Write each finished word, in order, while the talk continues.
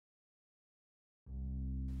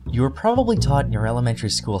You were probably taught in your elementary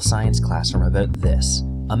school science classroom about this.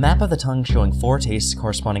 A map of the tongue showing 4 tastes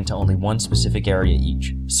corresponding to only one specific area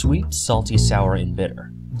each: sweet, salty, sour, and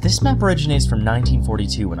bitter. This map originates from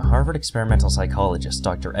 1942 when a Harvard experimental psychologist,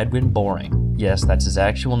 Dr. Edwin Boring, yes, that's his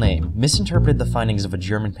actual name, misinterpreted the findings of a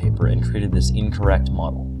German paper and created this incorrect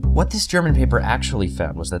model. What this German paper actually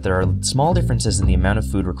found was that there are small differences in the amount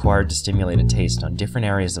of food required to stimulate a taste on different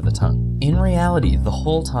areas of the tongue. In reality, the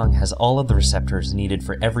whole tongue has all of the receptors needed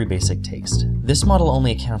for every basic taste. This model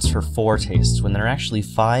only accounts for 4 tastes when there are actually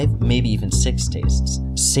 5, maybe even 6 tastes.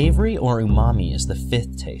 Savory or umami is the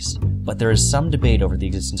 5th taste, but there is some debate over the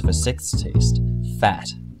existence of a 6th taste: fat.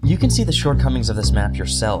 You can see the shortcomings of this map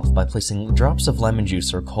yourself by placing drops of lemon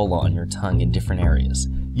juice or cola on your tongue in different areas.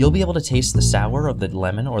 You'll be able to taste the sour of the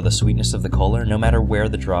lemon or the sweetness of the cola no matter where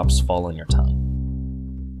the drops fall on your tongue.